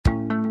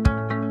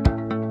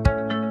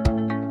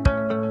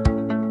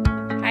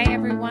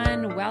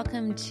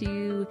welcome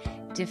to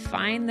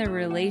Define the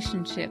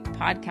Relationship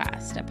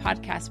podcast, a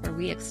podcast where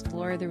we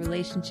explore the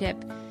relationship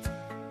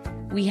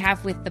we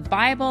have with the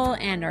Bible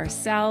and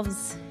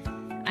ourselves.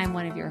 I'm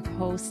one of your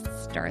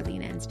hosts,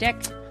 Darlene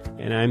Enstick.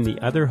 And I'm the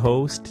other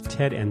host,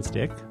 Ted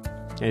Enstick.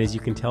 And as you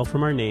can tell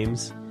from our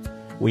names,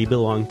 we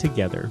belong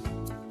together.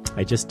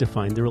 I just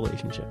defined the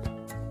relationship.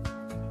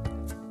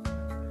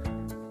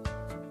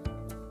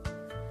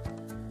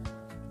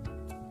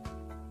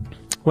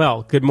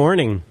 Well, good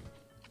morning,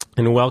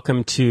 and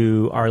welcome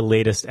to our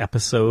latest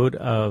episode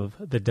of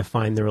the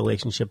Define the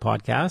Relationship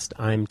podcast.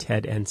 I'm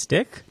Ted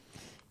Enstick.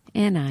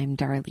 And I'm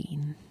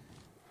Darlene.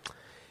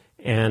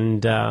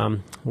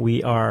 And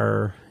we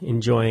are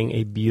enjoying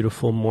a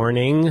beautiful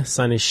morning.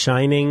 Sun is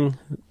shining.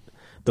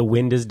 The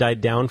wind has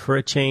died down for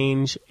a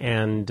change.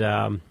 And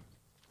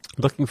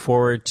looking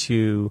forward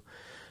to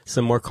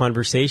some more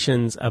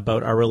conversations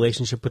about our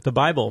relationship with the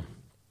Bible.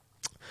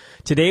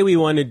 Today we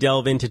want to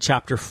delve into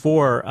chapter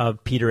 4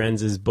 of Peter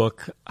Enns'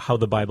 book, How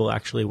the Bible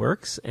Actually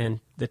Works.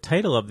 And the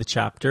title of the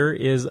chapter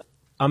is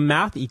A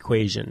Math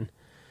Equation,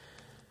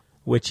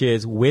 which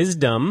is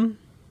wisdom,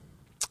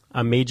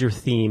 a major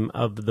theme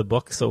of the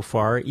book so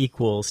far,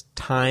 equals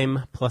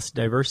time plus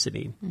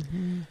diversity.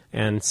 Mm-hmm.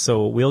 And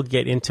so we'll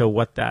get into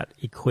what that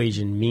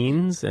equation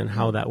means and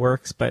how that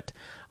works. But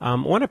I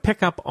want to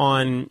pick up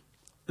on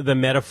the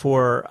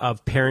metaphor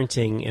of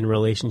parenting in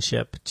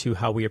relationship to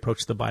how we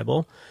approach the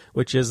Bible,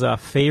 which is a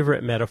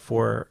favorite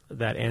metaphor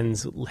that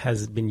Enns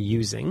has been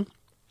using.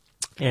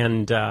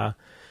 And so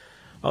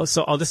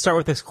I'll just start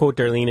with this quote,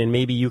 Darlene, and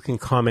maybe you can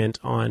comment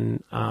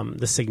on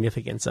the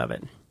significance of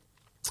it.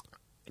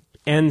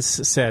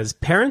 Enns says,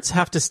 "Parents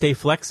have to stay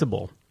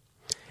flexible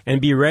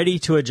and be ready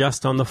to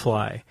adjust on the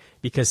fly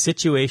because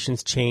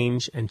situations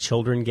change and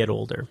children get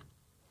older.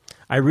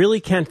 I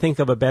really can't think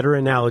of a better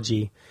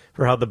analogy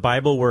for how the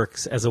Bible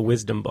works as a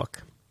wisdom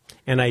book.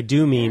 And I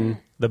do mean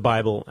the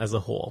Bible as a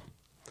whole."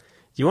 Do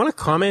you want to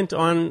comment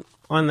on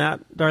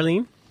that,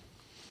 Darlene?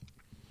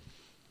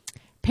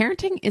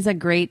 Parenting is a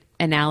great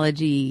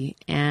analogy,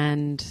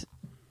 and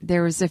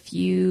there's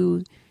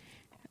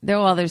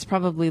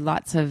probably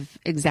lots of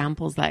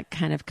examples that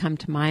kind of come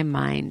to my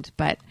mind,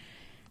 but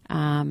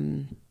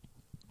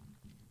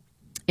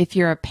if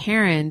you're a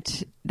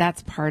parent,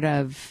 that's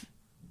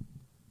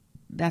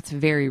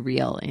very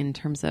real in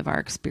terms of our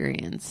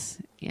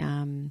experience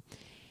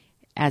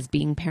as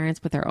being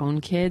parents with our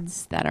own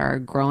kids that are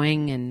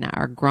growing and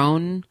are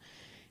grown.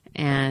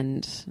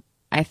 And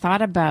I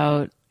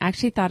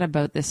actually thought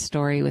about this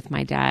story with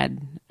my dad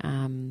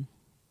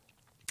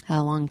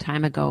a long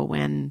time ago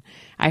when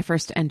I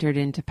first entered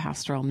into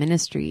pastoral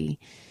ministry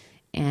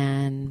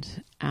and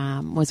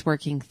was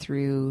working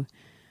through,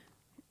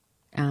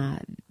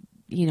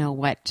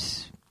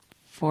 what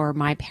for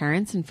my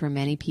parents and for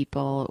many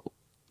people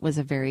was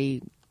a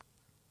very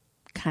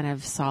kind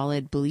of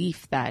solid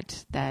belief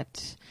that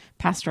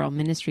pastoral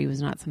ministry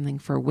was not something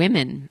for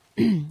women.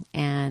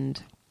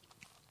 And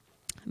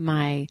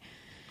my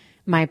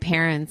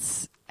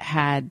parents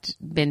had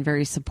been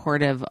very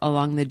supportive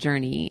along the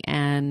journey.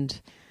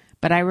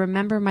 But I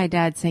remember my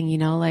dad saying,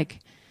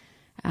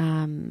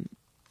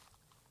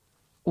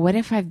 what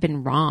if I've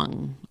been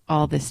wrong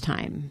all this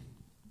time?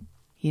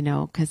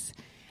 Because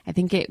I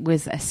think it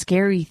was a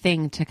scary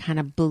thing to kind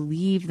of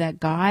believe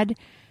that God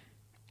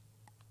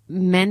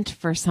meant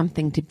for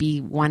something to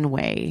be one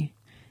way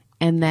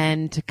and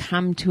then to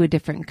come to a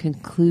different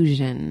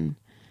conclusion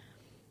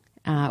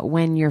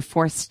when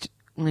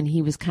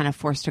he was kind of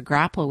forced to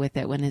grapple with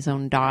it, when his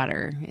own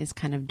daughter is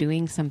kind of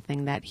doing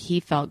something that he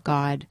felt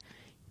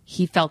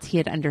he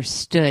had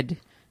understood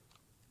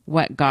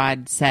what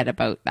God said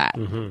about that.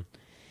 Mm-hmm.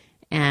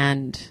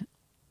 And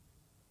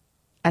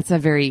that's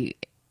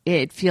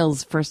it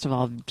feels, first of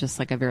all, just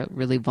like a very,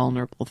 really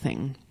vulnerable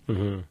thing.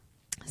 Mm-hmm.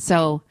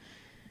 So,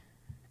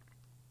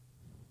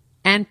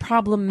 and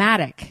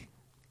problematic.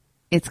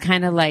 It's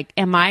kind of like,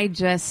 am I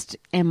just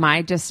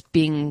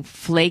being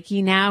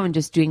flaky now and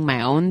just doing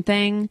my own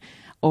thing?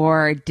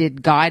 Or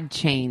did God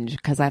change?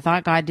 Because I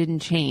thought God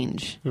didn't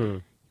change.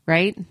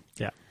 Right?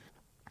 Yeah.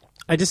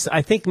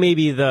 I think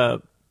maybe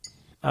this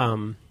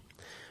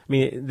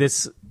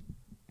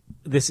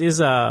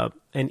is an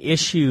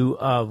issue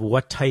of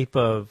what type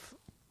of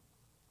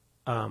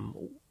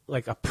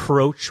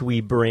approach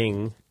we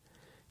bring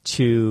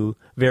to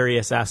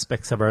various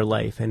aspects of our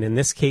life. And in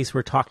this case,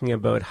 we're talking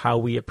about how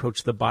we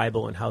approach the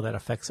Bible and how that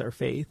affects our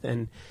faith.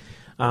 And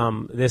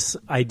this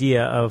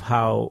idea of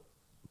how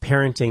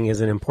parenting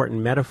is an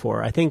important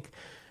metaphor. I think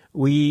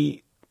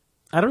I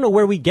don't know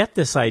where we get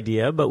this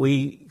idea, but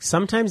we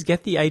sometimes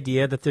get the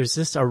idea that there's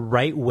just a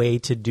right way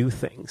to do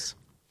things.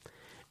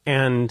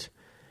 And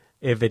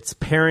if it's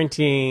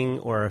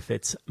parenting or if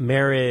it's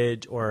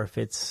marriage or if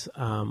it's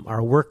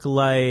our work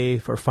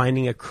life or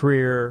finding a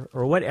career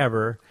or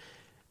whatever,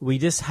 we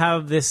just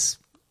have this,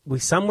 we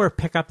somewhere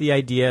pick up the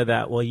idea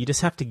that, well, you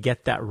just have to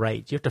get that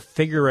right. You have to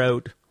figure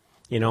out,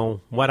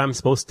 what I'm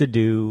supposed to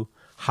do,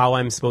 how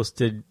I'm supposed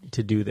to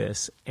do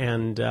this.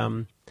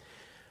 And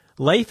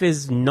life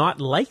is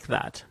not like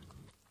that.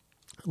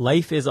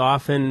 Life is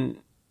often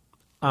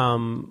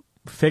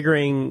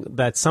figuring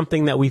that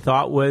something that we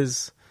thought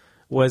was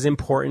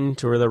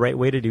important or the right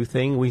way to do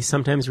thing, we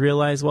sometimes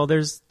realize, well,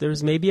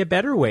 there's maybe a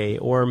better way,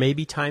 or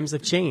maybe times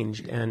have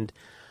changed. And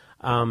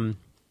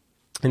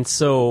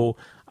so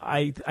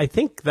I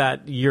think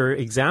that your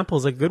example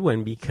is a good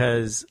one,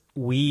 because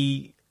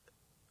we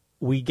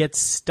get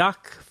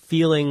stuck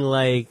feeling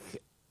like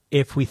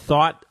if we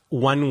thought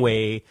one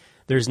way,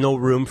 there's no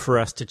room for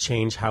us to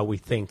change how we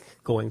think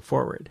going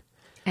forward.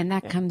 And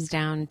that comes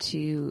down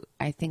to,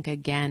 I think,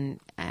 again,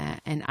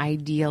 an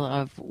ideal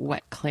of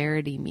what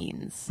clarity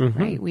means,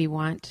 right? We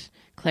want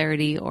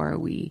clarity, or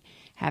we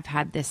have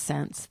had this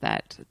sense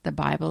that the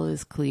Bible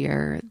is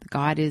clear,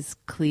 God is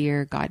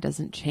clear, God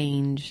doesn't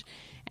change.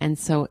 And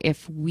so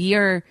if we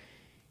are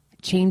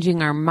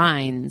changing our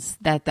minds,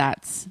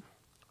 that's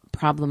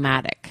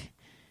problematic.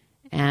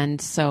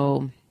 And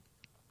so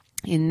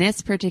in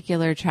this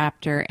particular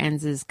chapter,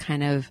 Enns is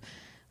kind of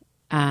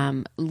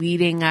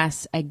leading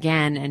us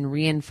again and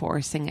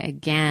reinforcing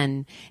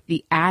again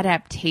the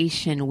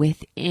adaptation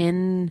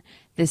within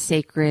the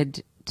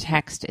sacred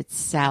text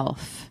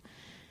itself.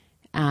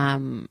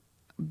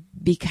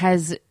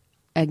 Because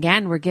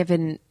again, we're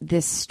given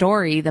this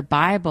story. The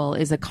Bible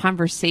is a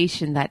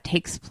conversation that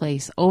takes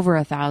place over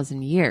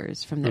 1,000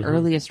 years, from the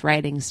earliest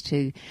writings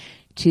to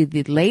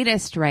the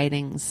latest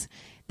writings.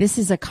 This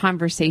is a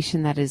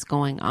conversation that is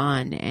going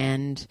on.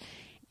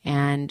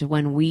 And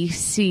when we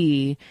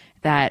see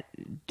that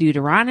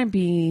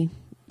Deuteronomy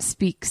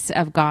speaks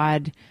of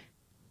God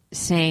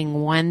saying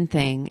one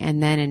thing,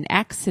 and then in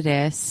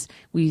Exodus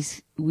we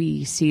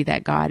see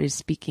that God is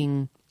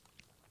speaking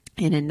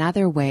in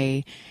another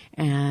way,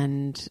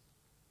 and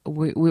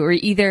we've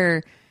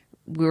either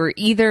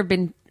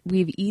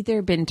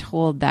been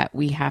told that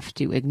we have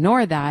to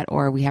ignore that,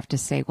 or we have to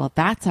say, well,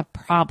 that's a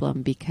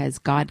problem because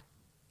God,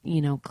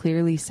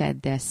 clearly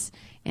said this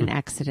in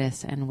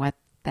Exodus, and what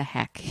the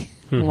heck?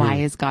 Why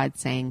is God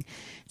saying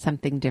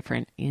something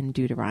different in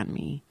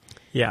Deuteronomy?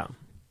 Yeah.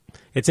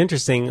 It's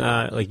interesting,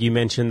 like you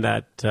mentioned,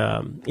 that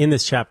in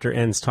this chapter,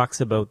 Enns talks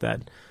about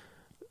that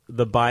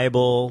the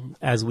Bible,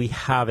 as we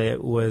have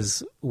it,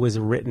 was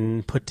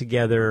written, put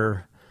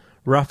together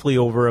roughly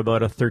over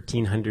about a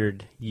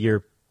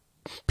 1,300-year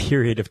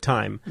period of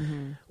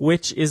time,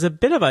 which is a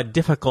bit of a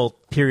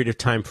difficult period of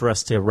time for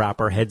us to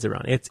wrap our heads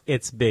around.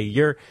 It's big.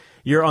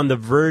 You're on the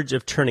verge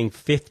of turning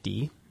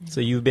 50. So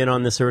you've been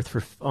on this earth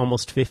for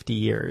almost 50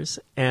 years.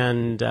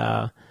 And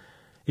if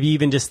you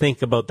even just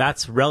think about,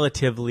 that's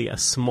relatively a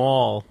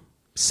small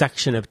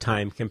section of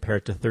time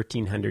compared to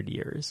 1,300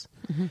 years.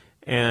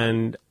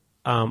 And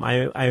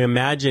I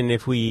imagine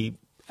if we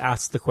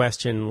ask the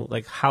question,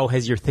 like, how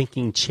has your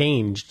thinking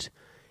changed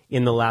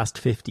in the last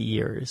 50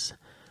 years?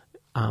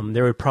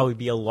 There would probably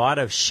be a lot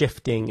of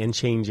shifting and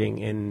changing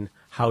in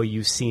how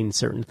you've seen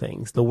certain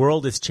things. The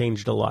world has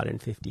changed a lot in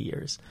 50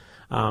 years.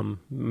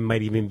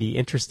 Might even be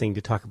interesting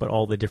to talk about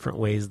all the different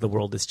ways the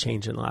world has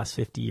changed in the last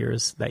 50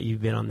 years that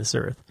you've been on this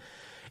earth.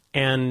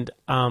 And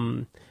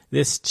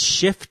this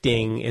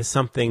shifting is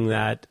something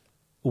that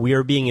we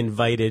are being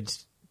invited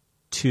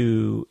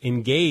to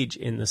engage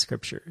in the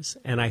scriptures.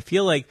 And I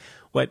feel like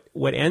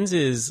what Enns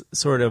is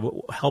sort of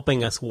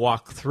helping us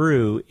walk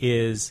through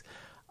is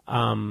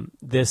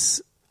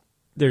this.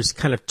 There's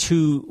kind of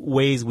two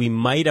ways we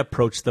might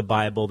approach the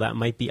Bible that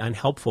might be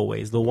unhelpful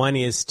ways. The one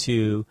is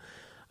to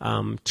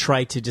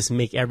try to just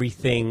make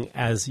everything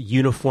as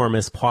uniform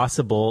as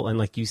possible, and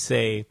like you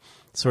say,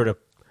 sort of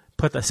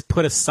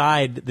put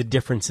aside the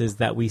differences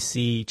that we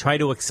see, try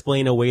to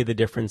explain away the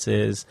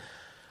differences,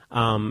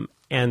 and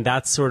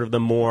that's sort of the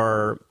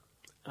more,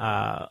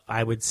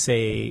 I would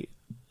say,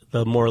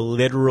 the more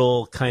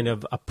literal kind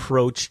of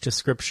approach to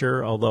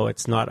Scripture, although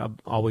it's not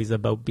always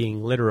about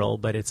being literal,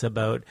 but it's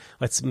about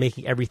let's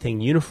make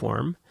everything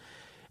uniform.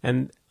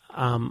 And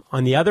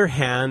on the other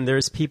hand,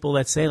 there's people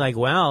that say, like,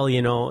 well,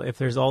 if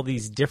there's all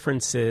these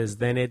differences,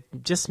 then it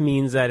just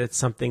means that it's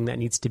something that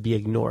needs to be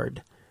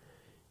ignored.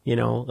 If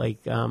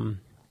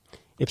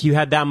you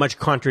had that much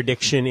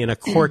contradiction in a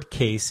court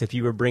case, if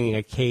you were bringing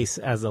a case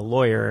as a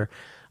lawyer,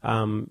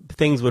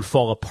 things would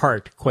fall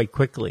apart quite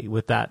quickly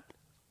with that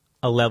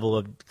a level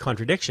of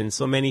contradiction.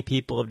 So many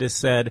people have just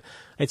said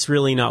it's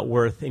really not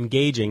worth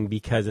engaging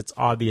because it's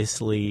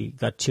obviously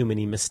got too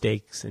many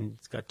mistakes and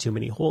it's got too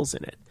many holes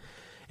in it.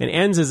 And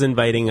Enns is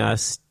inviting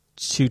us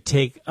to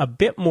take a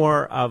bit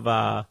more of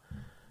a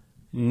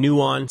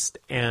nuanced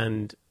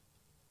and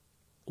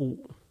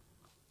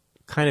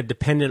kind of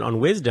dependent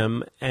on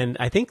wisdom. And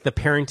I think the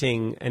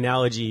parenting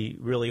analogy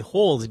really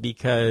holds,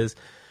 because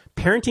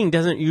parenting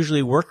doesn't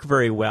usually work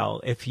very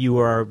well if you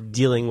are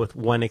dealing with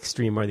one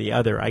extreme or the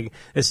other.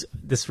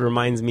 This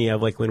reminds me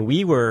of like when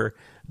we were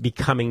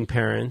becoming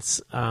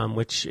parents,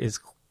 which is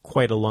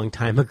quite a long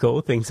time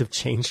ago. Things have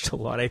changed a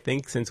lot, I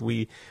think, since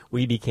we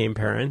became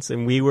parents,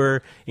 and we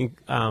were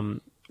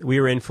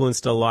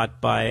influenced a lot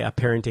by a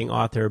parenting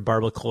author,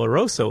 Barbara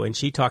Coloroso, and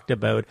she talked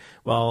about,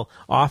 well,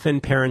 often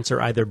parents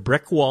are either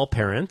brick wall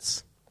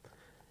parents.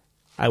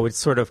 I would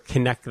sort of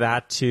connect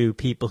that to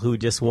people who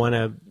just want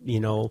to,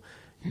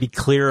 be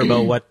clear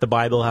about what the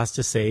Bible has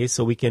to say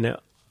so we can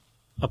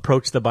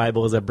approach the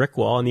Bible as a brick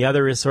wall, and the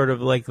other is sort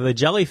of like the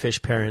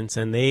jellyfish parents,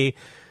 and they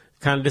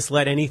kind of just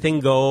let anything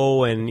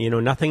go, and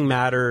nothing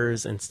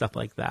matters and stuff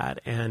like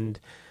that. And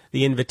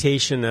the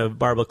invitation of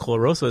Barbara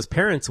Coloroso's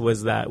parents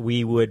was that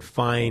we would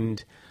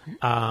find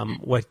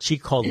what she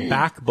called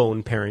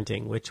backbone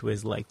parenting, which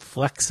was like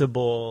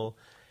flexible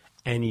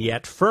and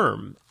yet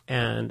firm.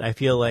 And I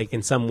feel like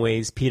in some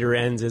ways Peter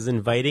Enns is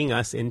inviting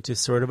us into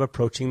sort of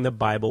approaching the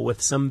Bible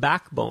with some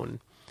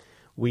backbone.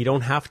 We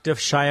don't have to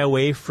shy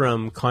away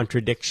from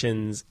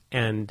contradictions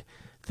and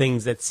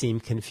things that seem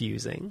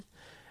confusing.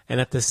 And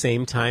at the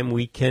same time,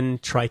 we can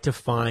try to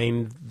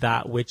find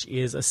that which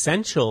is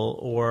essential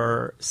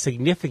or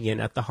significant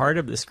at the heart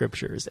of the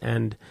Scriptures.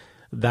 And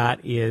that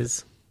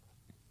is,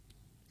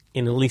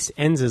 in at least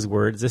Enns'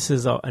 words, this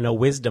is a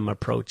wisdom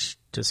approach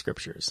to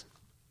Scriptures.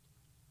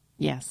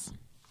 Yes.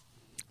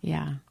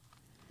 Yeah.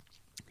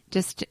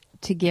 Just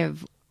to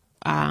give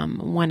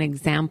one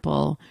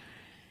example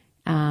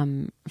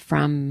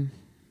from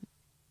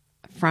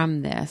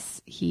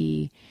this,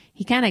 he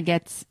kind of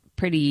gets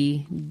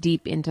pretty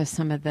deep into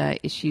some of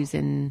the issues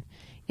in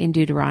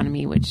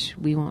Deuteronomy, which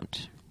we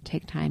won't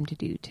take time to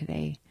do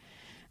today.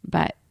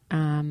 But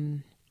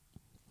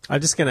I'm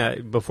just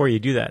gonna, before you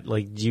do that,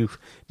 like, do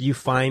you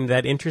find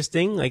that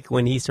interesting? Like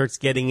when he starts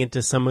getting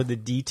into some of the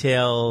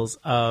details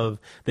of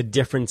the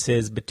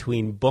differences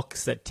between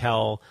books that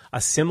tell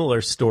a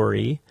similar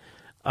story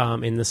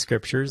in the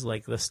Scriptures,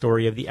 like the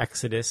story of the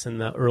Exodus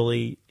and the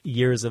early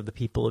years of the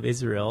people of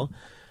Israel.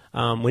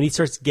 When he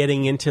starts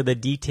getting into the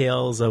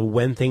details of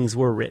when things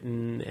were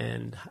written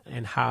and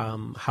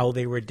how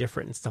they were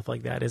different and stuff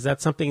like that, is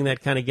that something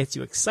that kind of gets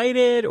you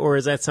excited, or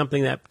is that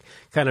something that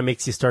kind of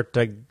makes you start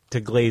to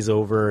glaze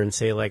over and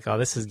say like, oh,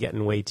 this is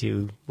getting way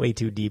too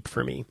deep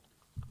for me?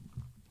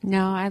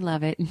 No, I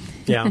love it.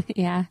 Yeah.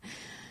 Yeah.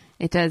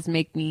 It does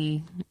make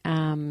me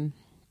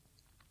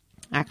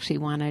actually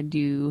want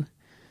to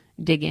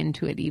dig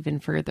into it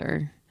even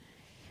further.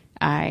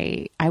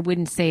 I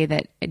wouldn't say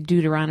that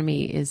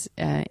Deuteronomy is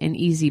an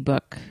easy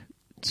book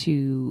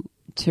to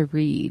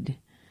read.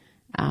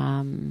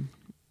 Or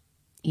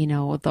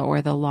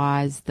the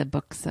laws, the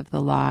books of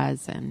the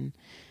laws, and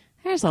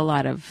there's a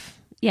lot of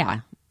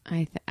I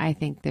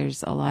think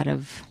there's a lot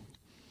of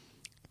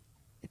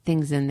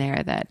things in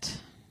there that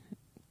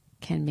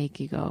can make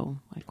you go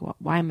like,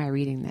 why am I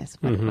reading this?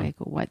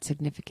 What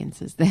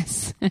significance is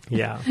this?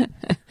 Yeah.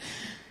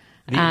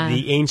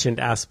 The ancient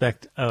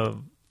aspect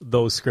of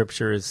those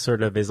scriptures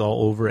sort of is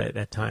all over it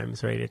at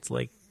times, right? It's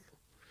like,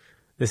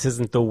 this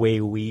isn't the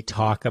way we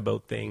talk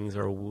about things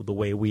or the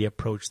way we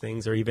approach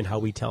things or even how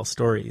we tell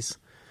stories.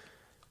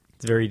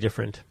 It's very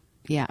different.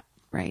 Yeah,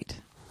 right.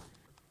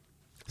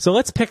 So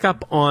let's pick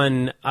up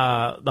on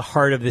the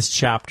heart of this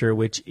chapter,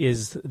 which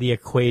is the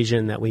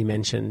equation that we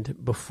mentioned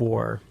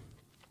before.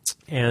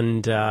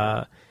 And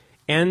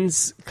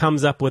Enns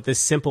comes up with this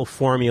simple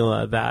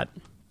formula that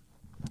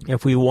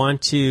if we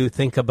want to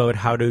think about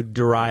how to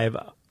derive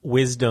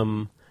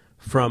wisdom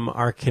from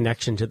our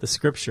connection to the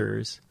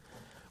Scriptures,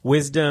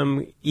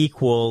 wisdom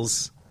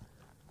equals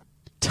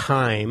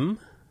time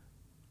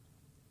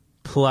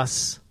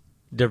plus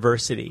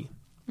diversity.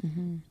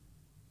 Mm-hmm.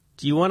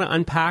 Do you want to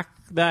unpack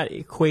that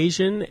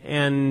equation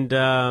and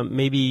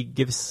maybe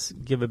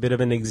give a bit of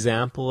an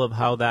example of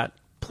how that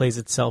plays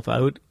itself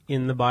out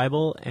in the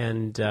Bible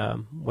and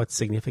what's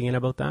significant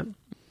about that?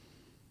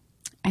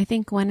 I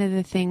think one of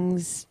the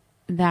things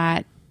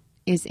that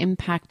is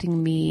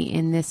impacting me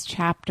in this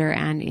chapter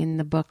and in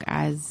the book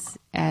as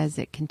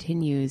it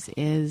continues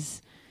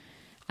is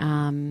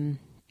a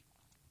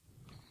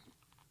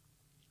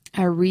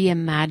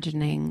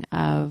reimagining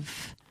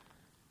of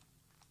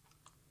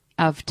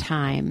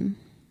time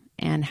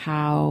and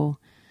how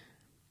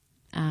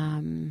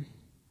the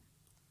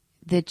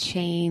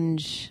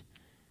change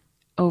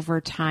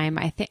over time.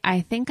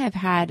 I think I've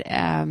had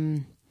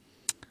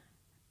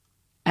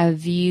a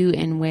view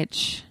in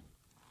which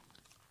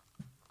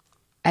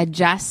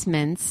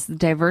adjustments,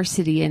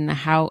 diversity in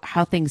how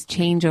things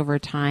change over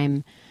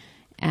time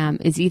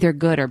is either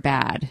good or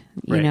bad,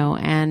 you right. know,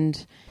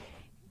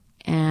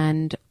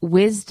 and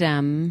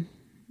wisdom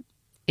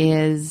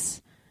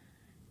is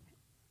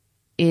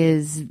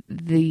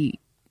the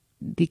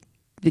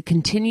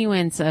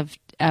continuance of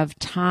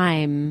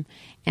time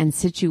and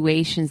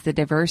situations, the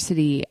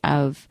diversity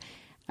of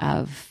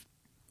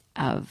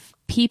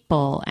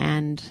people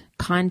and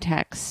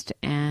context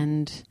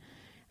and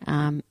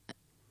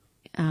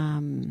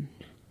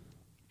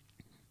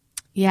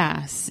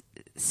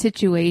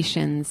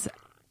situations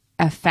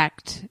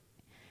affect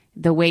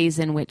the ways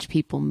in which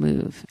people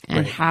move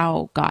and right.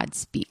 how God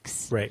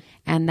speaks. Right.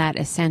 And that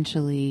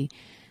essentially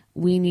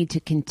we need to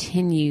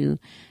continue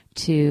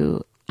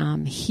to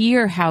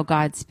hear how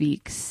God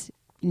speaks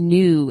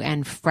new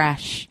and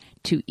fresh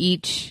in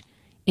each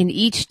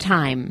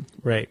time.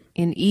 Right.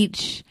 In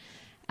each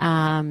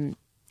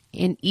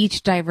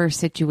diverse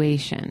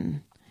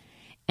situation.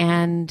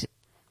 And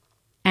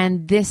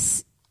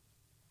this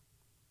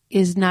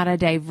is not a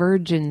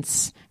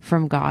divergence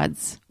from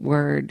God's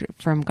word,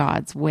 from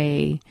God's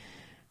way.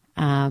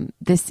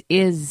 this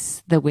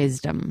is the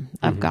wisdom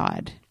of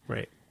God.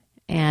 Right.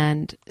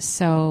 And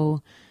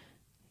so,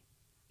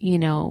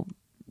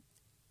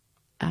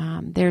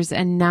 there's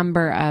a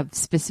number of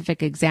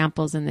specific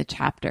examples in the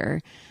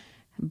chapter,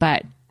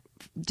 but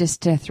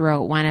just to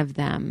throw out one of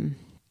them,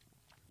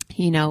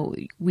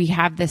 we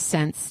have this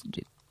sense,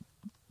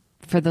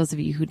 for those of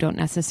you who don't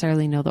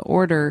necessarily know the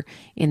order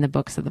in the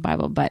books of the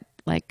Bible, but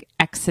like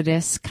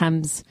Exodus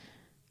comes,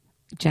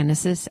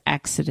 Genesis,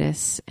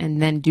 Exodus,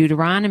 and then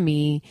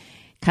Deuteronomy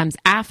comes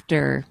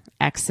after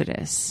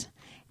Exodus.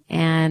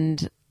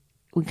 And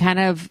we kind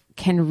of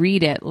can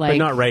read it like... But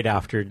not right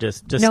after,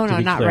 just no, to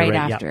be not clear, right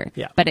right? after.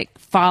 Yeah. But it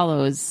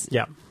follows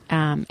Yeah.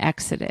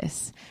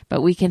 Exodus.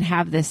 But we can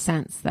have this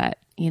sense that,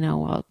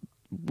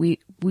 we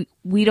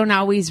don't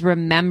always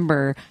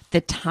remember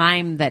the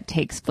time that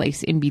takes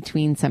place in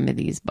between some of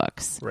these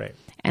books. Right.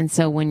 And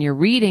so when you're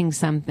reading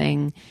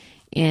something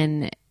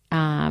in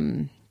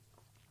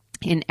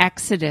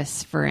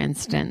Exodus, for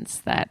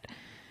instance, that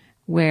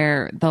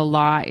where the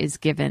law is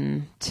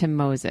given to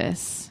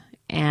Moses,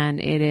 and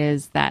it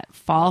is that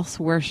false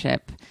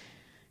worship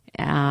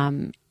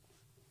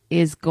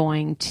is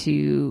going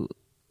to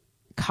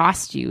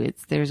cost you.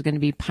 There's going to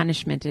be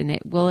punishment, and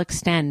it will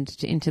extend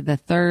into the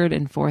third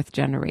and fourth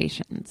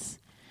generations.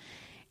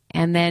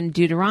 And then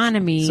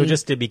Deuteronomy. So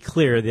just to be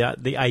clear,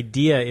 the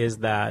idea is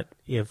that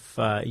if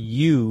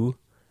you,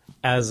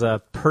 as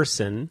a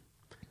person,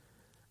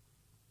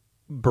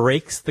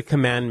 breaks the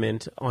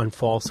commandment on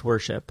false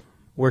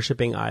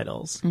worshiping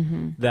idols,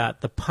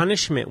 that the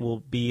punishment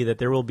will be that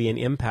there will be an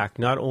impact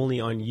not only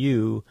on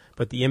you,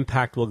 but the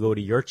impact will go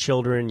to your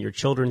children, your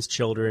children's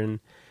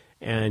children,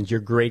 and your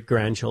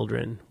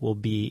great-grandchildren will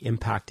be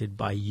impacted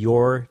by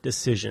your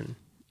decision.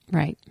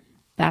 Right.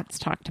 That's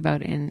talked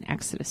about in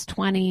Exodus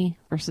 20,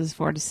 verses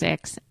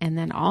 4-6, and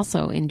then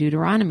also in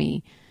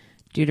Deuteronomy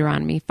 5,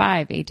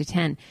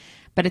 8-10.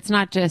 But it's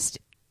not just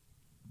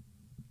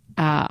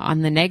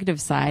on the negative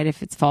side,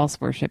 if it's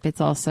false worship, it's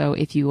also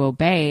if you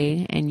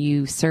obey and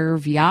you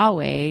serve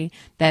Yahweh,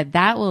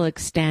 that will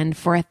extend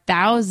for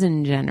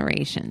 1,000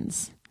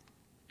 generations.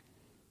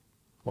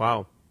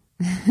 Wow.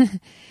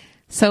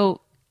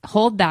 So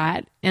hold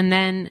that, and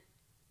then,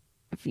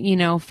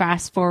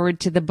 fast forward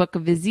to the book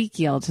of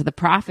Ezekiel, to the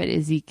prophet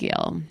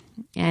Ezekiel.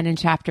 And in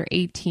chapter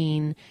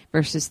 18,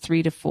 verses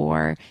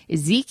 3-4,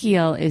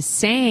 Ezekiel is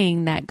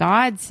saying that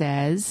God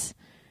says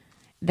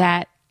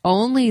that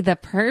only the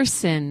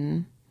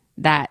person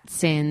that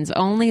sins,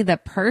 only the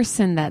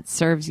person that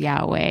serves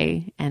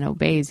Yahweh and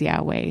obeys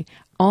Yahweh,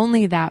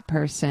 only that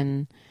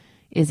person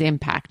is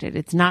impacted.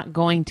 It's not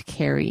going to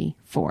carry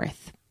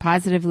forth.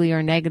 Positively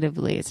or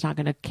negatively, it's not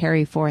going to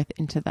carry forth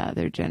into the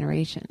other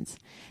generations.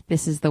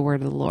 This is the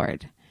word of the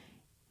Lord.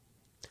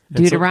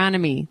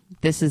 Deuteronomy,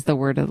 this is the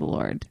word of the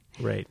Lord.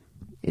 Right.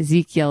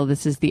 Ezekiel,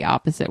 this is the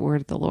opposite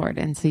word of the Lord.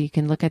 And so you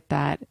can look at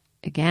that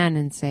again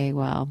and say,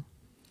 well,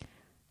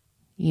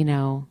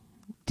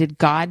 did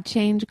God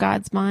change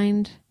God's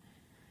mind?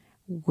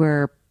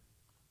 Were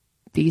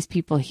these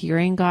people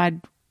hearing God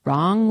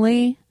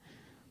wrongly?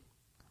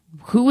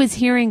 Who was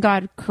hearing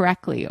God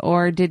correctly?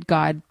 Or did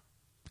God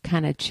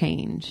kind of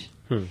change?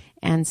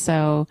 And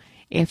so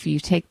if you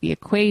take the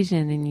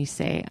equation and you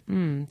say,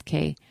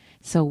 okay,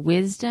 so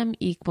wisdom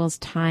equals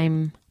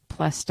time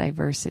plus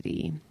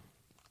diversity.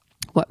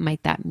 What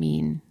might that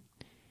mean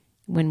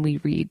when we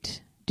read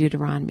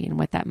Deuteronomy, and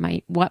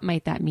what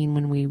might that mean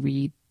when we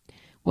read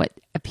what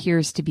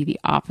appears to be the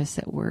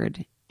opposite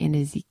word in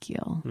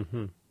Ezekiel?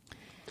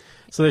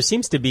 So there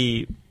seems to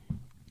be,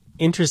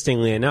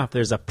 interestingly enough,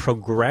 there's a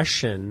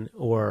progression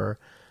or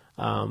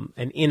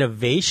an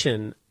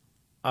innovation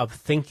of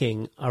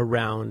thinking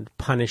around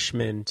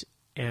punishment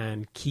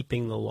and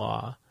keeping the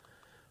law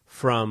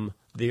from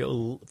the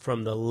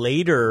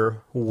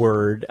later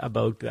word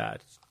about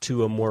that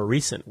to a more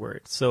recent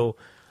word. So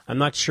I'm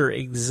not sure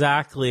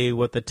exactly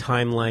what the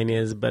timeline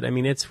is, but I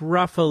mean, it's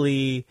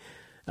roughly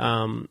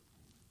the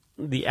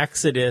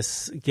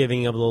Exodus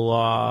giving of the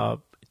law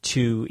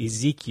to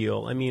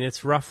Ezekiel. I mean,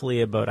 it's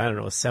roughly about,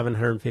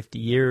 750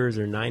 years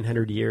or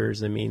 900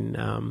 years. I mean,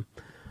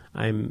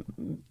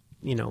 I'm,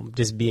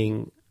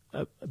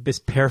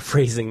 just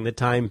paraphrasing the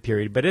time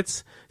period, but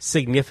it's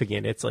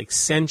significant. It's like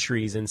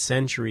centuries and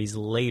centuries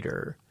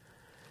later.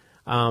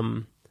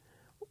 So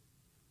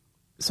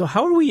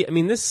how are we,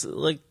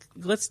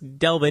 let's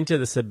delve into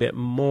this a bit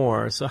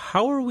more. So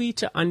how are we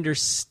to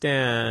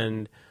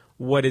understand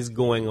what is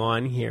going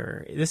on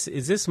here?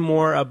 Is this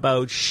more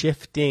about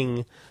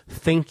shifting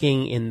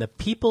thinking in the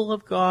people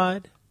of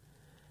God?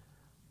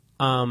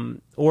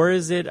 Or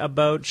is it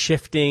about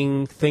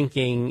shifting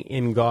thinking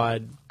in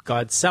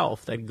God's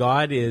self, that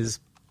God is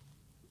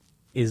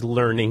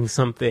learning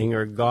something,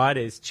 or God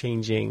is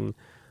changing?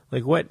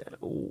 Like what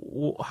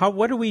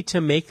are we to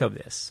make of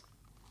this,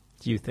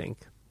 do you think?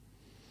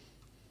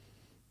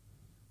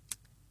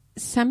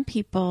 Some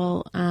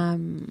people,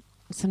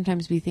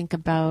 sometimes we think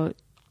about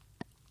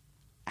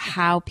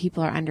how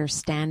people are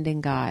understanding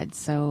God.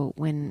 So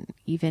when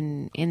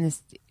even in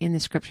the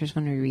scriptures,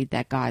 when we read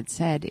that God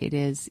said, it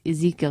is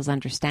Ezekiel's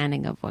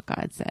understanding of what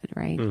God said,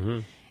 right? Mm-hmm.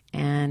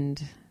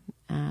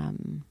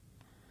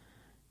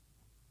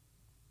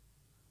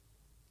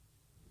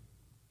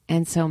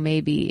 And so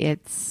maybe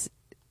it's,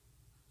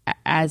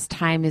 as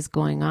time is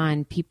going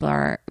on,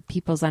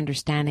 people's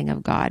understanding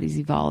of God is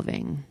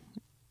evolving.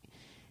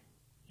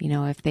 You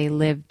know, if they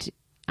lived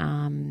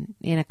in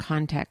a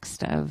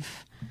context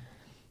of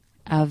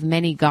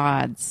many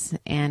gods,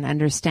 and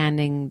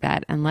understanding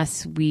that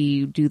unless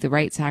we do the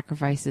right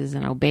sacrifices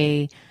and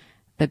obey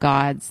the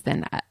gods,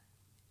 then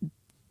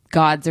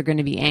gods are going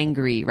to be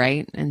angry,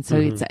 right? And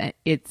so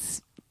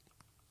it's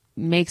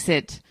makes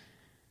it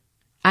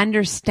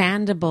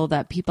understandable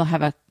that people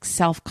have a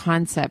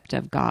self-concept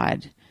of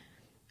God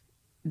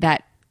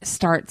that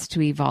starts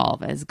to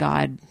evolve as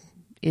God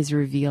is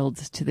revealed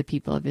to the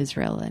people of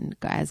Israel, and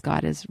as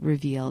God is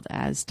revealed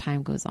as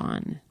time goes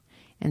on.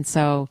 And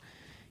so,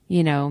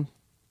 you know,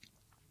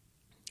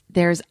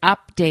 there's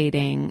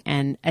updating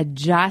and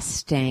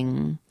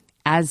adjusting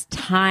as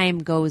time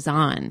goes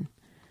on.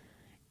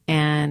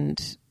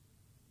 And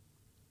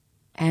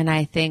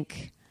I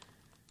think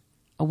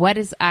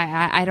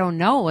I don't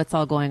know what's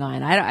all going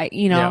on.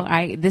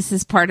 This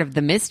is part of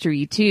the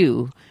mystery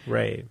too.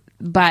 Right.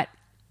 But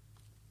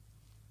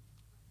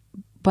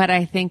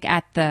I think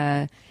at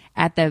the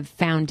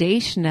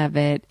foundation of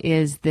it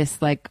is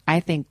this, like, I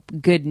think,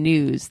 good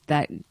news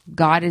that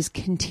God is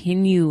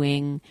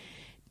continuing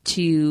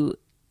to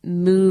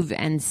move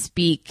and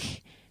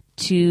speak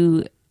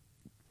to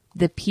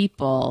the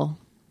people,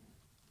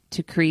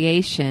 to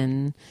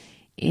creation,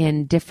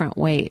 in different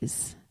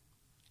ways,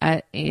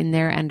 in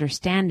their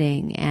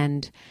understanding,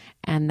 and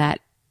that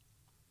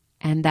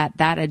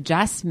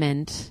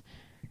adjustment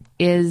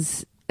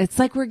is, it's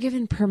like we're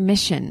given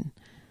permission.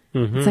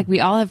 Mm-hmm. It's like we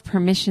all have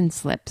permission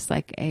slips.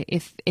 Like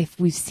if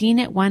we've seen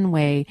it one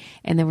way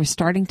and then we're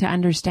starting to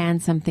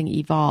understand something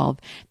evolve,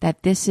 that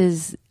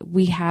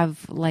we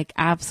have like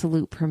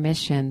absolute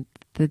permission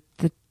to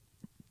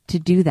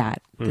do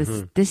that.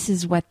 Mm-hmm. This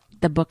is what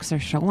the books are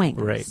showing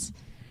us. Right.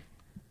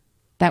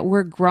 That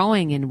we're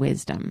growing in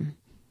wisdom.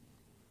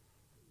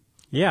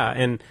 Yeah,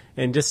 and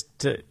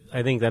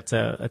I think that's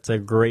a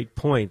great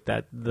point,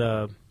 that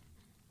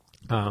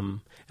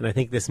and I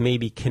think this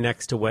maybe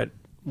connects to what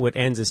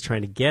Enns is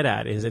trying to get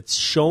at, is it's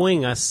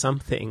showing us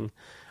something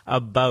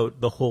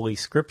about the Holy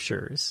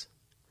Scriptures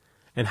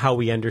and how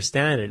we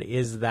understand it,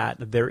 is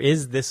that there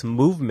is this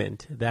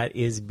movement that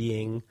is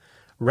being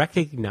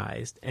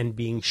recognized and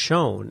being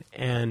shown,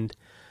 and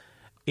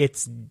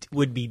it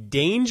would be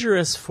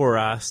dangerous for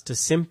us to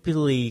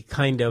simply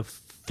kind of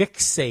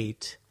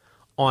fixate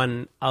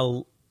on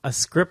a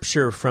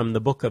scripture from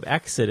the book of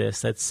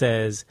Exodus that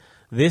says,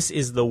 this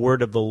is the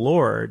word of the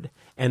Lord,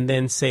 and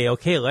then say,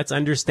 okay, let's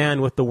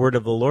understand what the word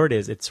of the Lord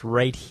is. It's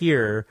right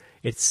here.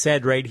 It's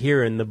said right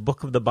here in the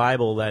book of the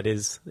Bible that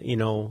is,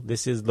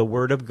 this is the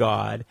word of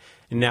God,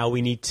 and now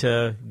we need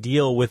to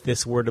deal with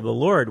this word of the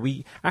Lord.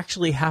 We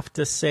actually have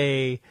to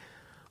say,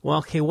 well,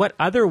 okay, what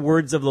other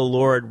words of the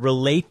Lord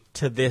relate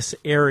to this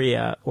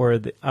area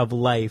of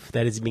life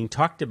that is being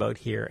talked about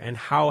here, and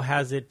how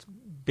has it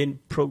been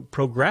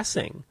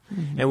progressing?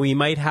 Mm-hmm. And we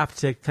might have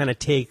to kind of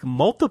take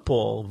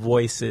multiple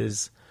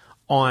voices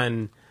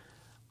on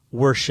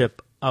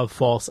worship of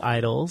false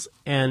idols,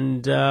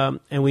 and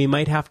we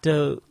might have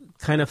to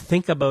kind of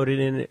think about it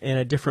in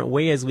a different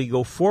way as we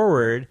go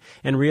forward,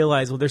 and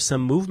realize, well, there's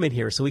some movement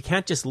here. So we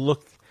can't just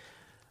look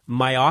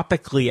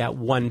myopically at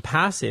one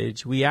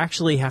passage. We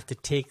actually have to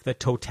take the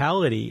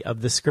totality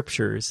of the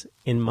scriptures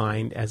in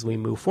mind as we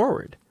move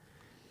forward.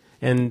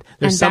 And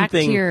there's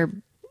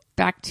something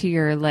back to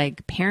your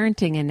like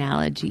parenting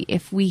analogy.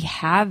 If we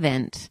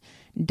haven't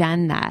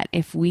done that,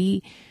 if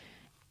we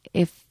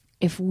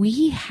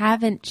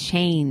haven't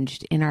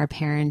changed in our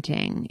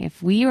parenting,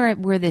 if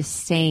we're the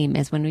same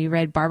as when we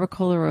read Barbara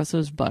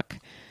Coloroso's book,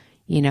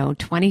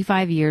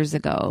 25 years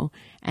ago,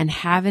 and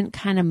haven't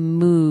kind of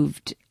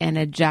moved and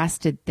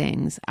adjusted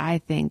things, I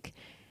think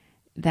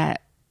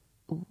that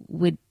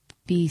would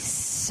be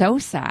so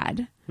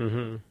sad.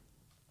 Mm-hmm.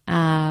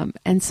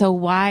 And so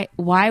why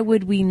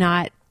would we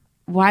not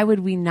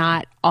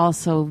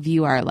also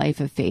view our life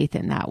of faith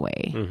in that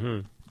way? Mm-hmm.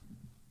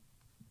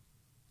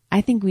 I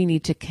think we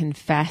need to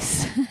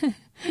confess,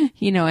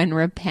 and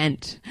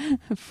repent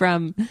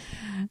from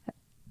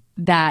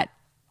that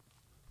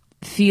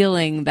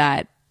feeling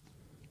that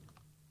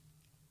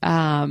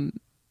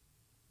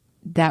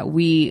that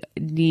we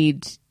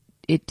need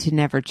it to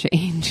never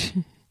change.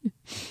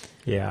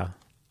 Yeah.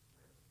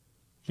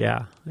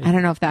 I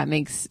don't know if that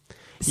makes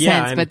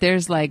sense, but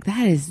there's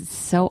that is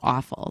so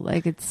awful.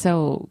 Like, it's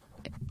so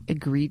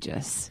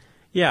egregious.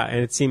 Yeah, and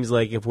it seems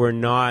like if we're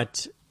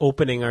not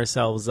opening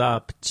ourselves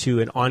up to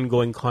an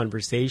ongoing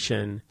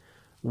conversation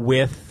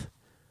with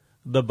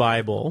the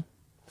Bible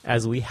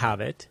as we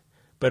have it,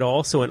 but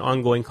also an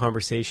ongoing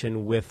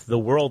conversation with the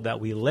world that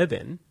we live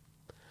in.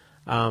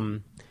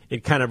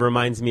 It kind of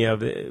reminds me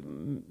of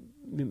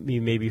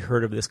you maybe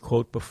heard of this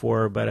quote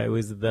before, but it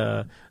was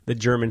the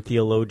German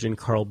theologian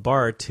Karl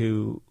Barth,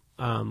 who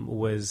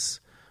was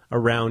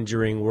around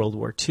during World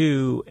War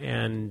II,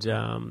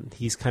 and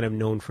he's kind of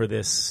known for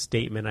this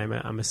statement.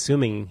 I'm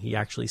assuming he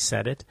actually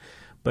said it,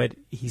 but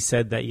he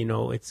said that, you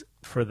know, it's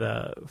for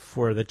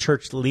the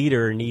church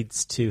leader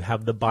needs to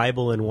have the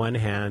Bible in one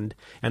hand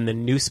and the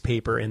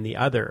newspaper in the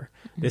other.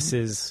 Mm-hmm. This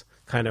is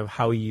kind of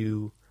how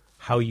you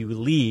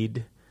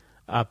lead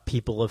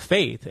people of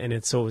faith, and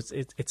it's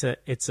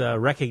a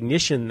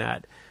recognition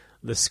that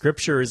the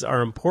scriptures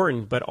are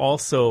important, but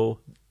also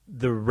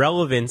the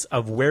relevance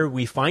of where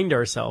we find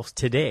ourselves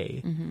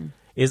today mm-hmm.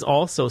 is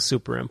also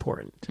super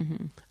important.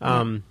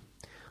 Mm-hmm.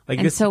 Like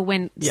and this, so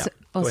when yeah,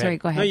 go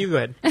ahead. No, you go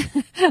ahead.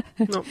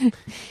 No.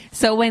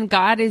 So when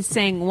God is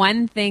saying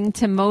one thing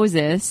to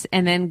Moses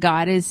and then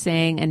God is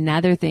saying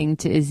another thing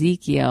to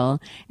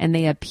Ezekiel, and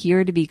they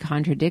appear to be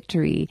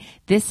contradictory,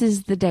 this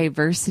is the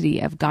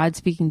diversity of God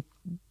speaking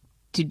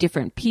to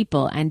different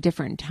people and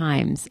different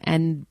times,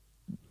 and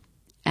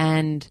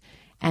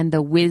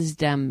the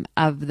wisdom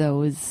of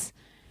those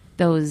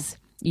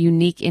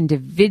unique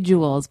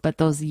individuals, but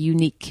those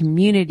unique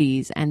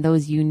communities and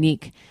those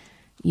unique,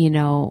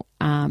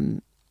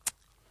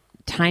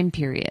 time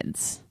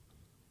periods.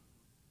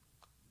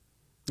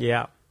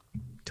 Yeah,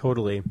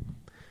 totally.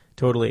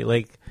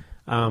 Like,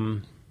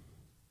 I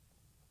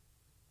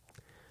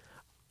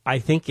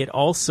think it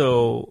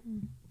also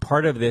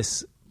part of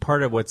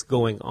what's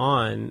going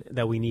on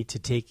that we need to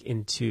take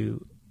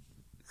into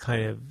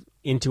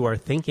our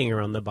thinking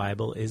around the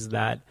Bible is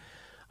that,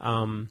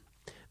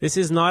 this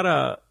is not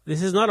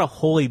a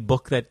holy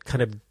book that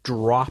kind of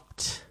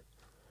dropped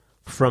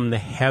from the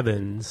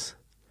heavens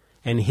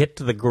and hit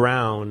the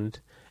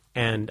ground,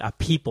 and a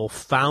people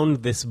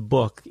found this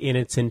book in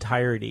its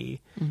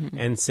entirety mm-hmm.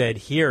 and said,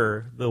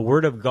 here, the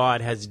Word of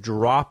God has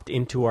dropped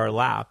into our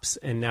laps,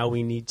 and now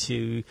we need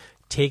to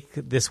take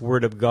this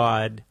Word of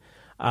God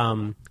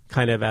kind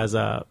of as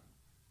a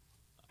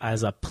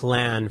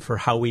plan for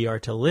how we are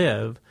to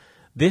live.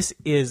 This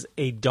is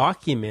a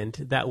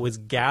document that was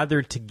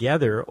gathered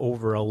together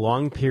over a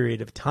long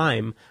period of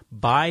time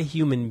by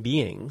human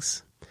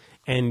beings.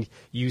 And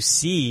you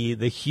see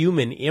the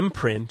human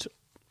imprint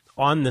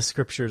on the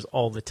scriptures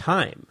all the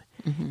time.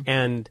 Mm-hmm.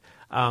 And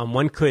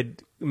one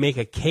could make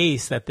a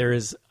case that there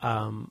is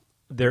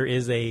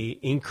a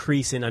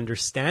increase in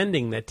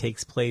understanding that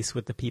takes place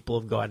with the people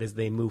of God as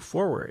they move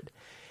forward.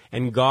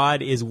 And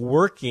God is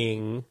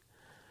working.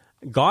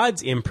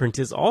 God's imprint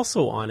is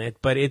also on it,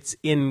 but it's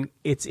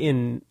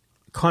in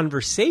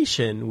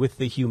conversation with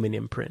the human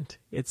imprint.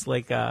 It's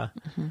like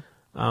mm-hmm.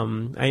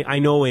 I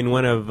know in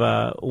one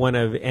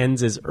of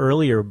Enz's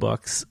earlier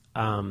books,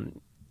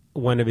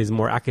 one of his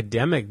more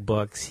academic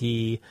books,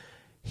 he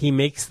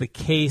makes the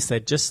case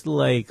that just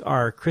like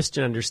our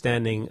Christian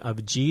understanding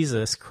of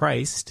Jesus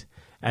Christ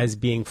as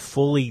being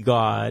fully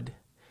God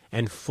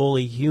and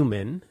fully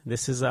human,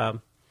 this is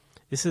a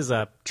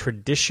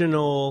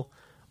traditional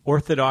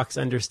Orthodox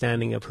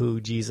understanding of who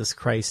Jesus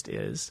Christ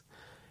is.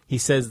 He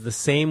says the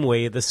same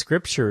way the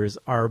scriptures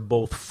are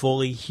both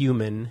fully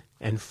human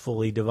and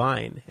fully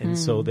divine. And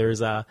so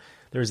there's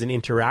an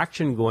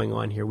interaction going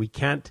on here. We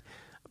can't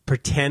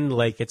pretend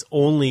like it's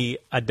only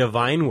a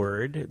divine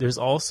word. There's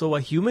also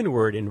a human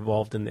word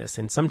involved in this.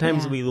 And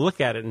sometimes we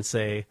look at it and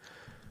say,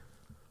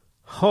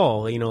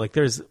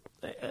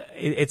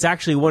 it's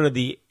actually one of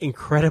the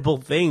incredible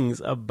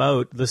things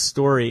about the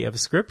story of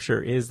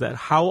Scripture is that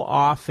how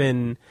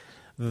often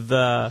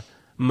the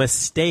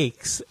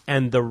mistakes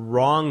and the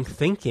wrong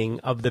thinking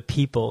of the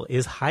people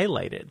is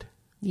highlighted.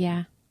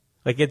 Yeah.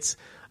 Like it's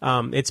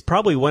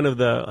probably one of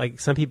the, like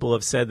some people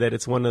have said that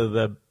it's one of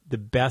the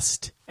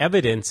best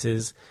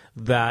evidences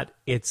that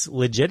it's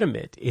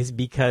legitimate is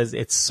because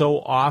it's so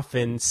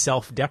often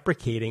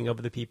self-deprecating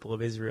of the people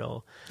of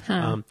Israel.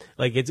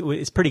 Like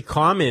it's pretty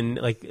common.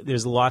 Like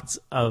there's lots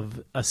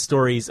of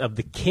stories of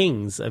the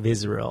kings of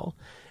Israel,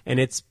 and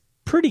it's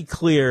pretty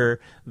clear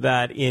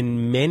that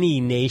in many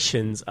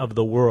nations of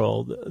the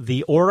world,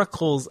 the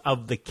oracles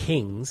of the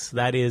kings,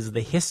 that is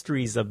the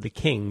histories of the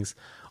kings,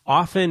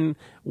 often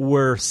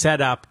were set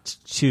up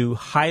to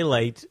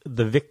highlight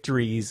the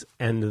victories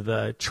and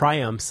the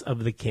triumphs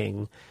of the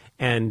king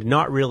and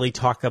not really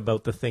talk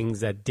about the things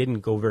that didn't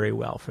go very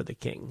well for the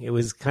king. It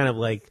was kind of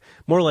like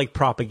more like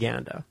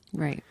propaganda.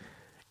 Right.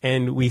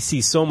 And we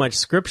see so much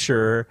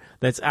scripture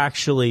that's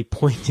actually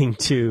pointing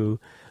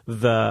to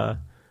the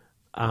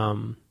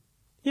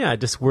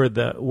just where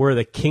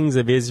the kings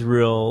of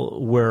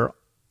Israel were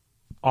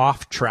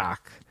off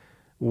track,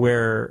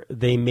 where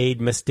they made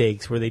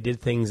mistakes, where they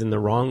did things in the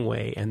wrong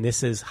way, and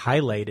this is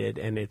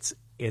highlighted and it's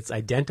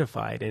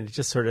identified, and it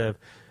just sort of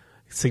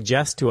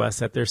suggests to us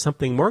that there's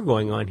something more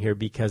going on here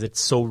because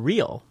it's so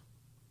real.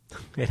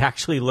 It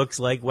actually looks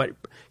like what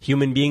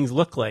human beings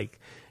look like.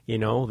 You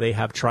know, they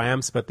have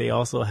triumphs, but they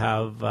also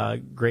have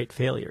great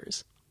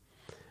failures.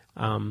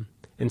 And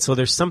so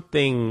there's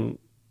something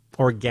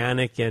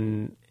organic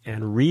and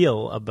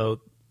real about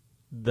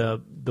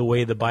the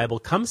way the Bible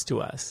comes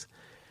to us.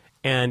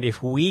 And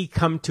if we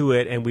come to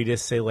it and we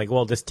just say like,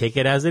 well, just take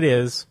it as it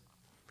is,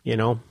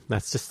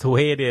 That's just the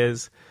way it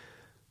is.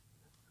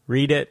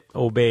 Read it,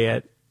 obey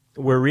it.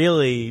 We're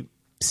really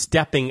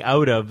stepping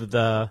out of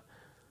the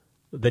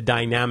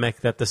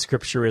dynamic that the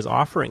Scripture is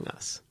offering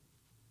us.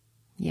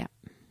 Yeah.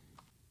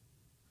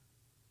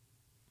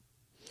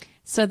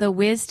 So the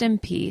wisdom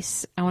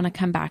piece, I want to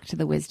come back to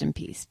the wisdom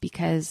piece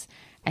because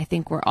I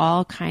think we're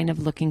all kind of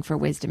looking for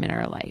wisdom in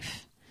our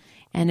life.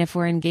 And if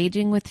we're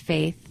engaging with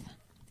faith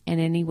in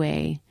any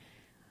way,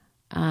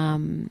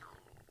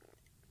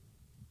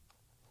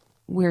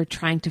 we're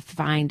trying to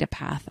find a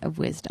path of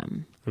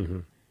wisdom. Mm-hmm.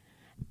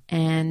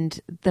 And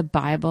the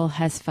Bible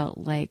has felt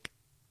like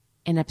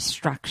an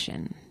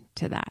obstruction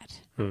to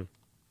that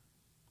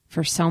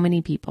for so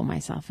many people,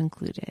 myself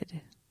included,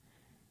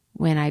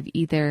 when I've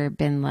either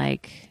been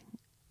like,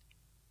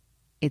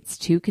 it's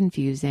too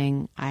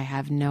confusing, I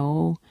have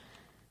no,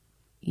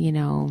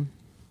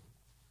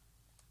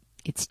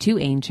 it's too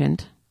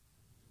ancient,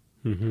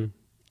 mm-hmm.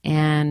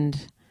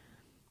 and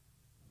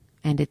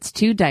it's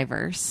too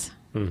diverse,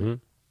 mm-hmm.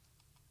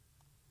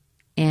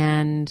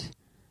 and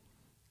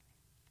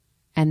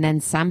then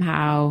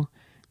somehow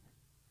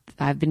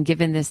I've been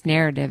given this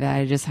narrative that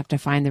I just have to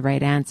find the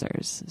right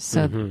answers.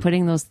 So mm-hmm.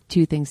 putting those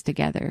two things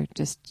together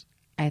just,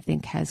 I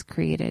think, has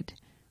created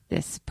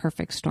this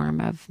perfect storm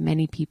of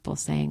many people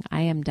saying,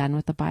 I am done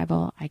with the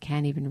Bible. I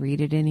can't even read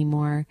it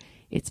anymore.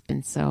 It's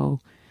been so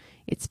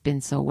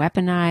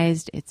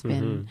weaponized. It's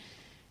been mm-hmm.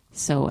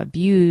 so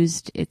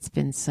abused. It's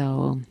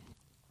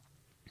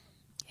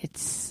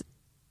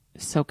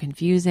so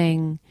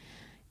confusing.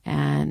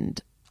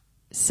 And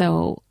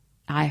so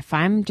if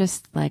I'm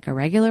just like a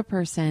regular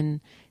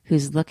person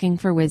who's looking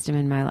for wisdom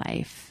in my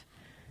life,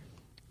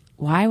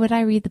 why would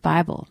I read the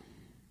Bible?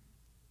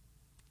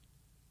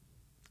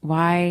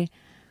 Why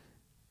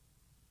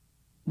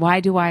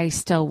do I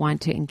still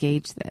want to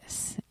engage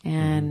this?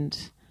 And,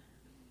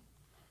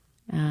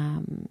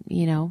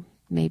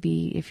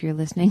 maybe if you're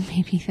listening,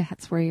 maybe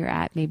that's where you're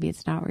at. Maybe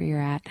it's not where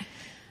you're at.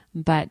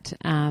 But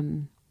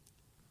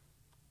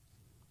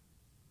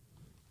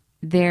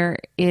there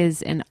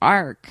is an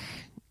arc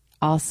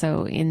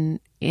also in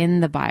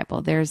the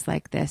Bible. There's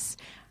like this,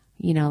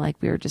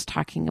 like we were just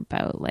talking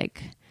about,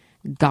 like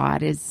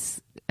God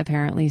is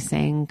apparently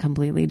saying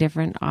completely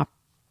different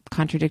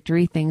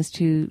contradictory things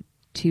to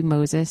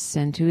Moses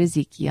and to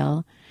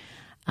Ezekiel.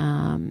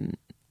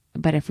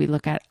 But if we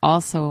look at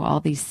also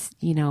all these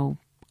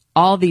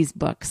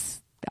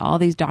books, all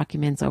these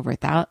documents over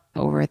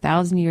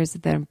 1,000 years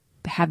that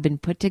have been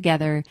put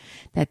together,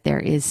 that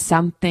there's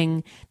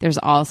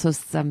also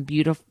some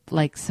beautiful,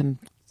 like some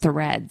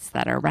threads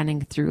that are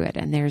running through it.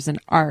 And there's an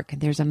arc,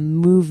 and there's a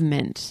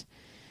movement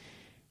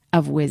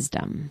of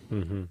wisdom.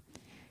 Mm-hmm.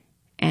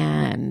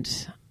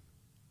 And,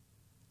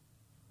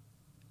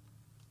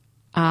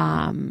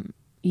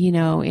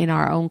 in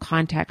our own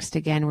context,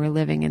 again, we're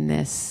living in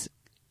this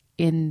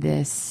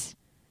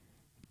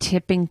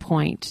tipping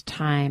point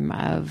time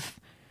of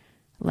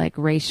like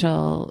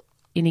racial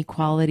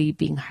inequality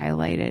being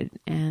highlighted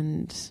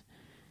and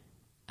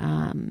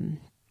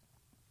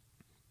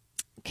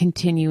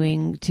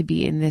continuing to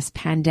be in this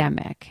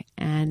pandemic.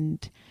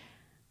 And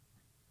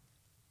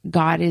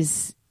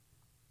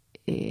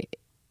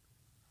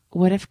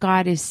what if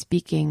God is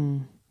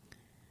speaking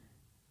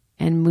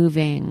and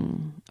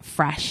moving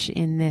fresh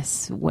in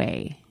this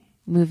way,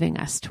 moving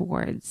us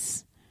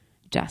towards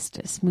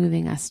justice,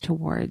 moving us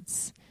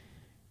towards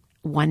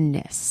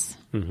oneness?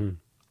 Mm-hmm.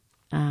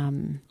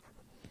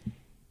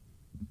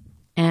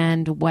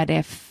 And what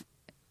if,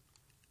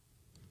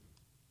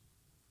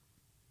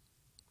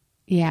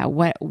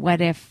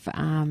 what if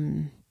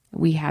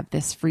we have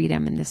this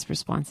freedom and this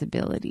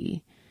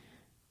responsibility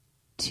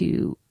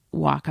to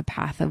walk a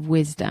path of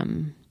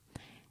wisdom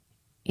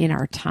in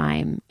our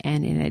time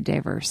and in a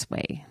diverse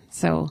way?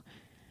 So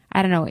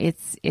I don't know.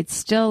 It's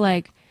still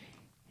like,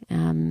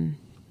 I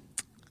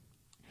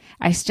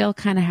still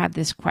kind of have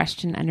this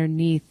question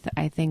underneath.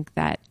 I think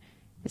that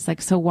it's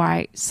like, so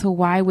why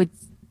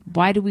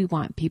do we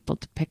want people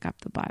to pick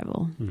up the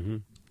Bible? Mm-hmm.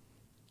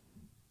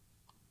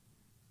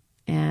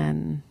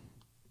 And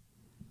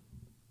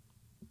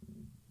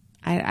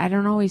I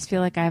don't always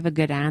feel like I have a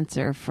good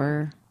answer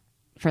for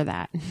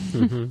that.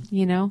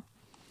 Mm-hmm.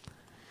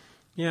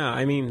 Yeah,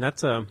 I mean,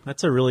 that's a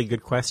really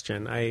good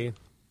question. I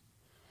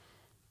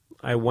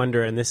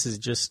wonder, and this is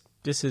just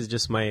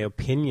my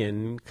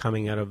opinion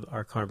coming out of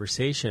our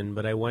conversation,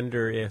 but I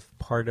wonder if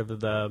part of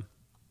the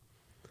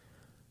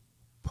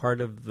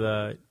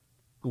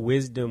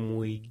wisdom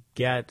we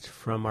get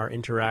from our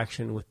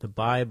interaction with the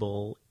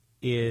Bible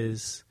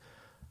is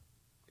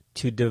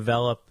to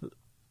develop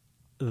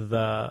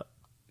the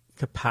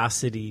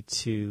capacity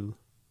to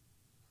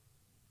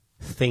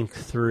think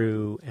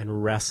through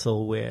and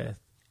wrestle with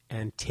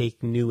and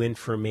take new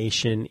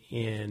information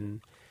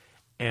in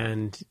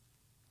and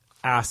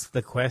ask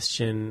the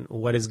question,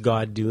 what is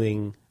God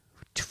doing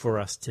for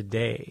us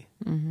today?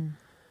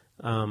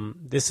 Mm-hmm.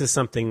 This is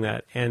something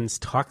that Enns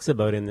talks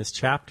about in this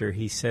chapter.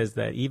 He says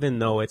that even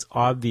though it's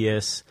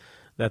obvious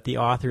that the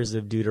authors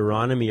of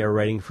Deuteronomy are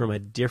writing from a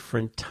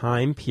different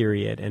time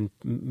period and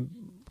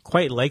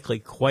quite likely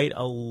quite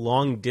a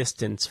long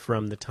distance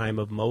from the time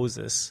of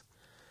Moses,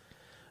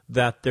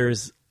 that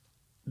there's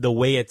the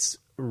way it's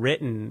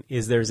written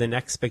is there's an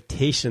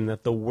expectation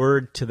that the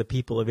word to the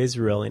people of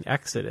Israel in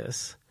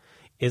Exodus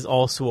is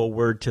also a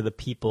word to the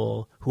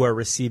people who are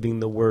receiving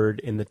the word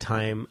in the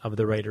time of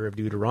the writer of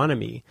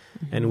Deuteronomy.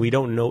 Mm-hmm. And we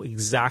don't know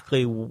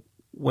exactly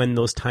when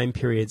those time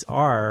periods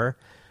are,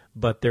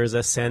 but there's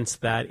a sense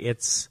that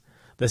it's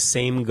the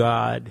same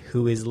God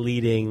who is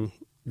leading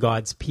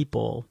God's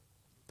people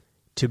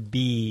to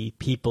be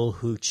people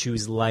who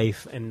choose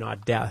life and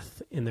not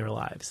death in their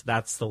lives.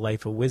 That's the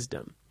life of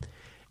wisdom.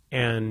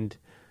 And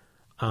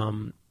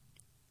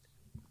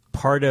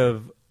part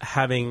of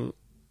having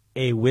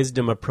a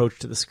wisdom approach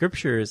to the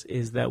scriptures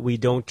is that we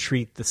don't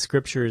treat the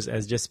scriptures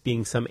as just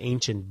being some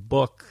ancient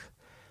book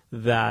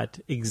that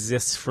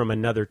exists from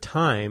another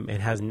time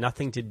and has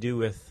nothing to do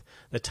with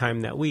the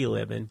time that we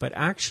live in, but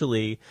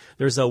actually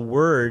there's a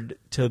word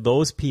to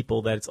those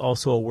people that's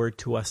also a word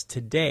to us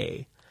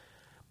today.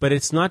 But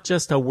it's not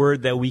just a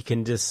word that we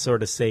can just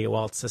sort of say,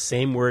 well, it's the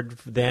same word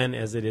then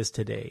as it is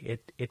today.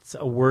 It's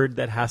a word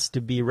that has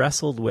to be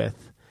wrestled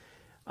with.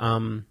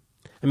 One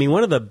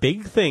of the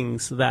big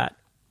things that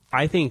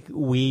I think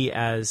we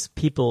as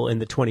people in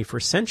the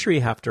 21st century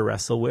have to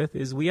wrestle with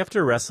is we have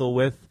to wrestle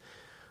with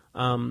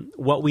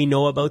what we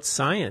know about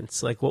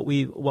science, like what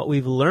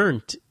we've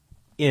learned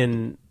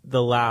in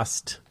the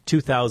last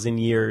 2,000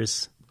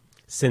 years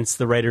since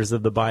the writers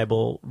of the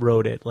Bible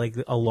wrote it. Like,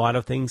 a lot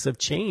of things have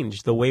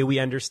changed. The way we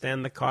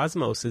understand the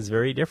cosmos is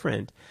very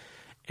different.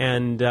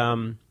 And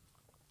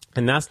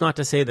that's not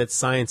to say that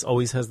science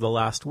always has the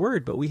last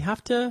word, but we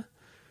have to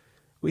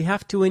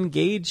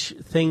engage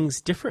things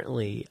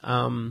differently.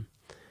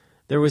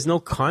 There was no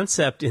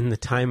concept in the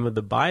time of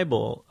the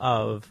Bible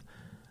of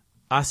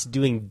us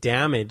doing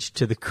damage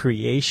to the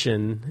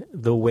creation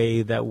the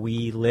way that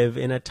we live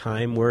in a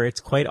time where it's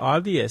quite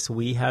obvious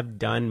we have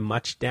done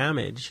much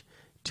damage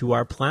to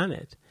our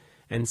planet.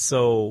 And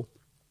so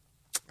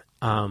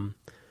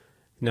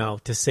now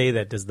to say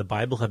that, does the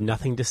Bible have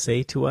nothing to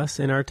say to us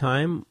in our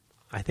time?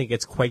 I think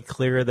it's quite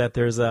clear that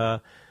there's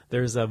a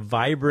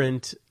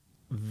vibrant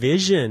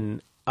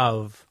vision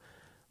of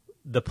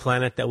the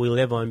planet that we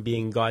live on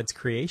being God's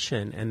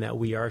creation, and that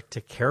we are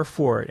to care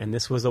for it. And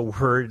this was a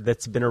word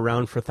that's been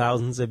around for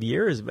thousands of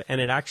years,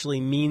 and it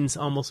actually means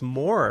almost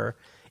more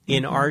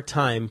in our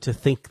time to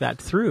think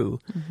that through,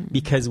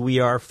 because we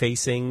are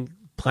facing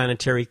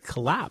planetary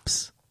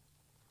collapse.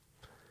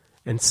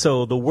 And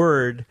so the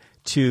word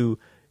to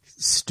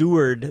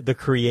steward the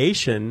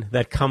creation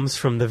that comes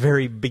from the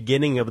very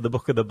beginning of the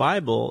book of the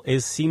Bible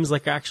seems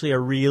like actually a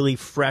really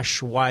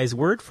fresh, wise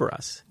word for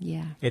us.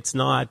 Yeah. It's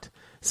not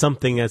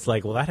something that's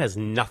like, well, that has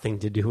nothing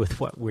to do with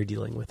what we're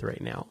dealing with right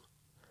now.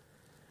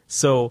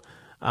 So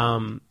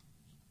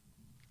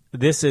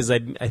this is, I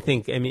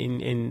think,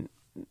 in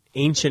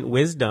ancient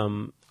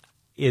wisdom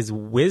is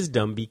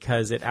wisdom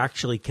because it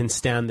actually can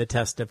stand the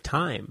test of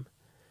time,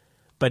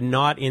 but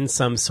not in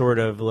some sort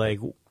of like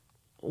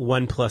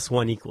 1 +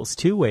 1 =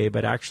 2 way,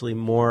 but actually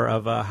more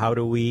of a, how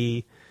do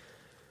we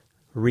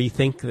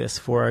rethink this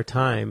for our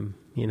time?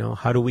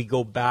 How do we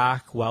go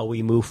back while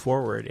we move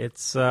forward?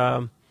 It's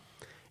a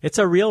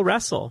real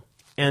wrestle,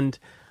 and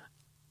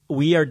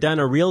we are done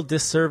a real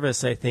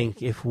disservice, I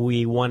think, if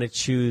we want to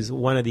choose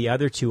one of the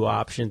other two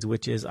options,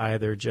 which is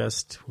either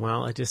just,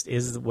 well, it just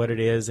is what it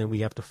is and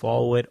we have to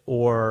follow it,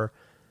 or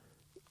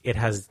it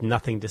has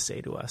nothing to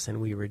say to us and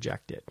we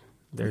reject it.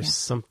 There's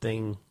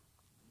something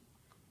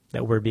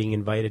that we're being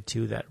invited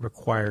to that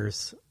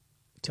requires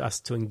us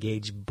to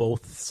engage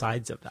both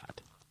sides of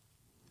that.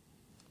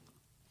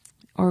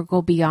 Or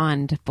go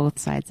beyond both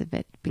sides of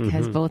it,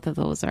 because both of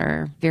those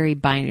are very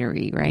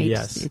binary, right?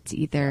 Yes. It's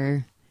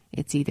either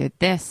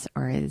this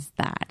or is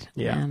that.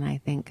 Yeah. And I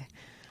think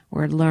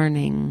we're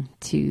learning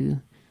to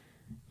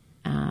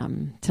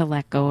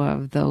let go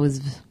of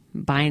those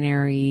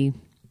binary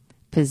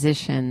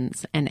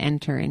positions and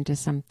enter into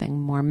something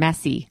more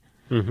messy,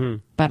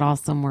 but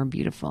also more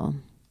beautiful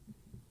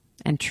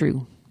and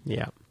true.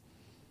 Yeah.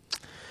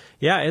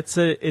 Yeah, it's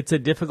a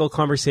difficult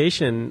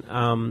conversation.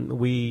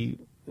 We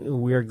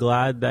are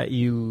glad that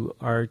you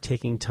are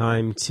taking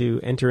time to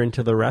enter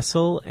into the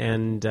wrestle,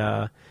 and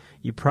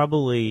you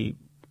probably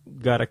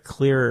got a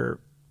clear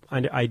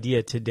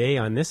idea today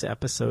on this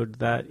episode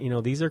that,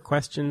 these are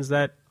questions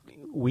that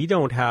we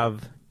don't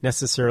have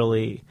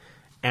necessarily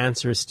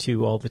answers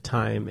to all the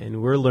time,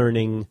 and we're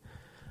learning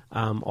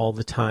all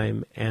the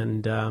time.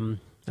 And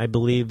I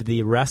believe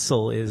the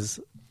wrestle is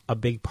a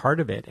big part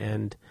of it.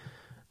 And,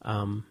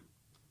 I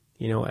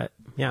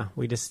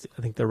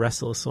think the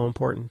wrestle is so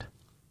important.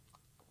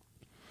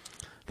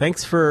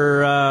 Thanks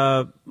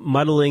for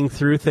muddling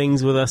through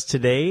things with us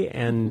today,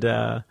 and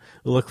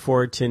look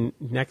forward to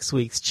next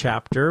week's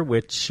chapter,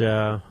 which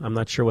I'm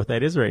not sure what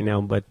that is right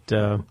now, but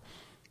Darlene's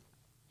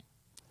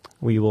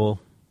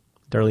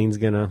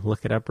going to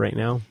look it up right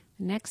now.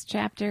 Next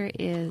chapter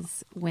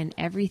is When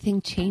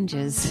Everything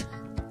Changes.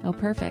 Oh,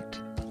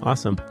 perfect.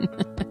 Awesome.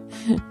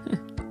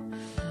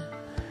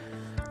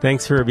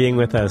 Thanks for being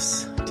with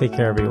us. Take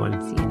care,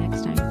 everyone. See you next